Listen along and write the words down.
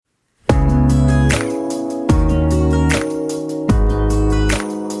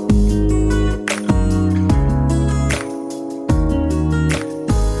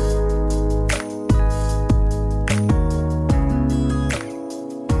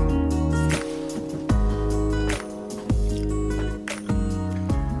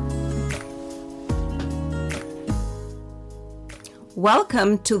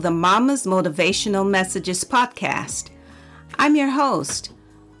Welcome to the Mama's Motivational Messages podcast. I'm your host,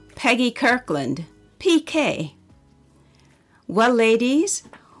 Peggy Kirkland, PK. Well, ladies,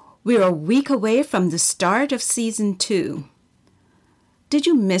 we're a week away from the start of season 2. Did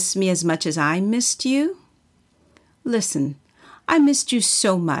you miss me as much as I missed you? Listen, I missed you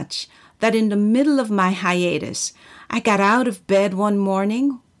so much that in the middle of my hiatus, I got out of bed one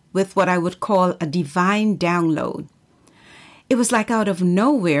morning with what I would call a divine download. It was like out of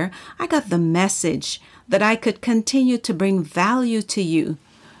nowhere, I got the message that I could continue to bring value to you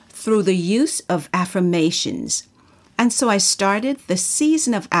through the use of affirmations. And so I started the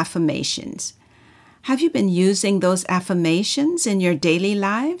season of affirmations. Have you been using those affirmations in your daily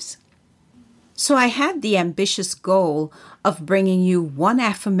lives? So I had the ambitious goal of bringing you one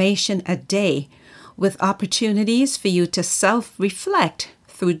affirmation a day with opportunities for you to self-reflect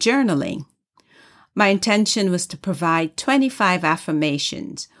through journaling. My intention was to provide 25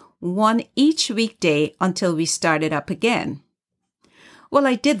 affirmations, one each weekday until we started up again. Well,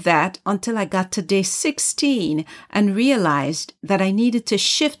 I did that until I got to day 16 and realized that I needed to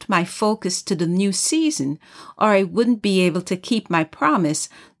shift my focus to the new season or I wouldn't be able to keep my promise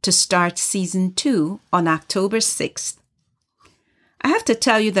to start season 2 on October 6th. I have to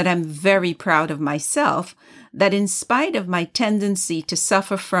tell you that I'm very proud of myself that in spite of my tendency to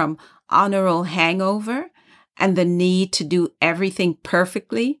suffer from honor roll hangover and the need to do everything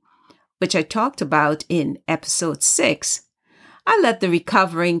perfectly, which I talked about in episode 6, I let the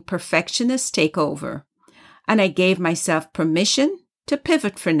recovering perfectionist take over, and I gave myself permission to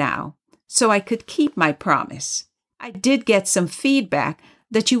pivot for now so I could keep my promise. I did get some feedback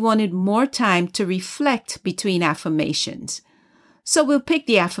that you wanted more time to reflect between affirmations. So we'll pick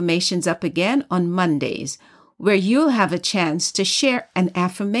the affirmations up again on Mondays, where you'll have a chance to share an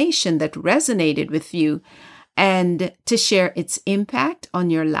affirmation that resonated with you and to share its impact on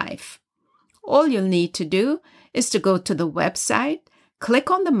your life. All you'll need to do is to go to the website,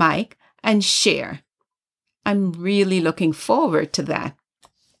 click on the mic, and share. I'm really looking forward to that.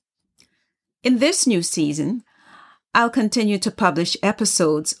 In this new season, I'll continue to publish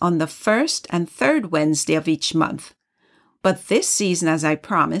episodes on the first and third Wednesday of each month. But this season, as I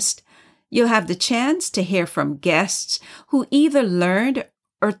promised, you'll have the chance to hear from guests who either learned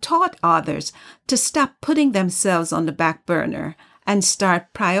or taught others to stop putting themselves on the back burner and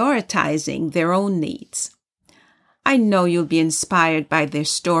start prioritizing their own needs. I know you'll be inspired by their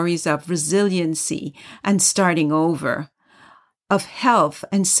stories of resiliency and starting over, of health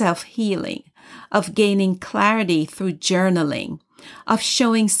and self-healing, of gaining clarity through journaling, of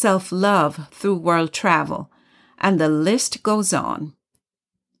showing self-love through world travel, and the list goes on.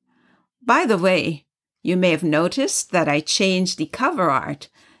 By the way, you may have noticed that I changed the cover art,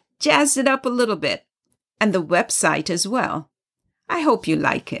 jazzed it up a little bit, and the website as well. I hope you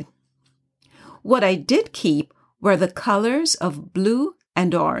like it. What I did keep were the colors of blue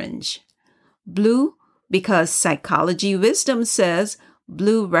and orange. Blue because Psychology Wisdom says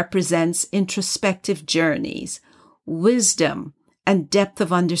blue represents introspective journeys, wisdom and depth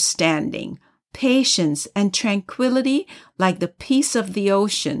of understanding, patience and tranquility like the peace of the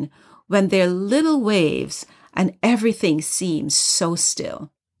ocean when there are little waves and everything seems so still.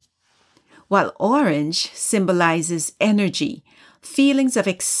 While orange symbolizes energy, feelings of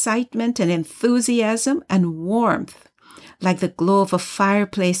excitement and enthusiasm and warmth, like the glow of a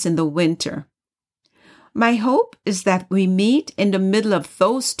fireplace in the winter. My hope is that we meet in the middle of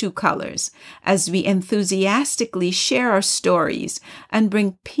those two colors as we enthusiastically share our stories and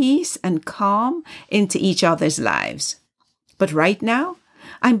bring peace and calm into each other's lives. But right now,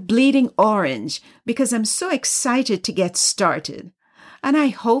 I'm bleeding orange because I'm so excited to get started, and I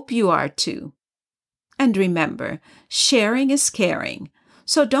hope you are too. And remember, sharing is caring,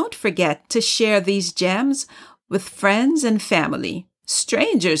 so don't forget to share these gems with friends and family,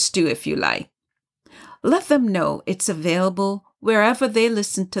 strangers too if you like. Let them know it's available wherever they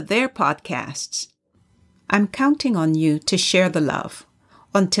listen to their podcasts. I'm counting on you to share the love.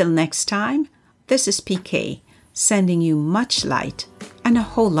 Until next time, this is PK, sending you much light and a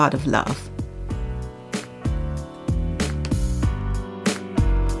whole lot of love.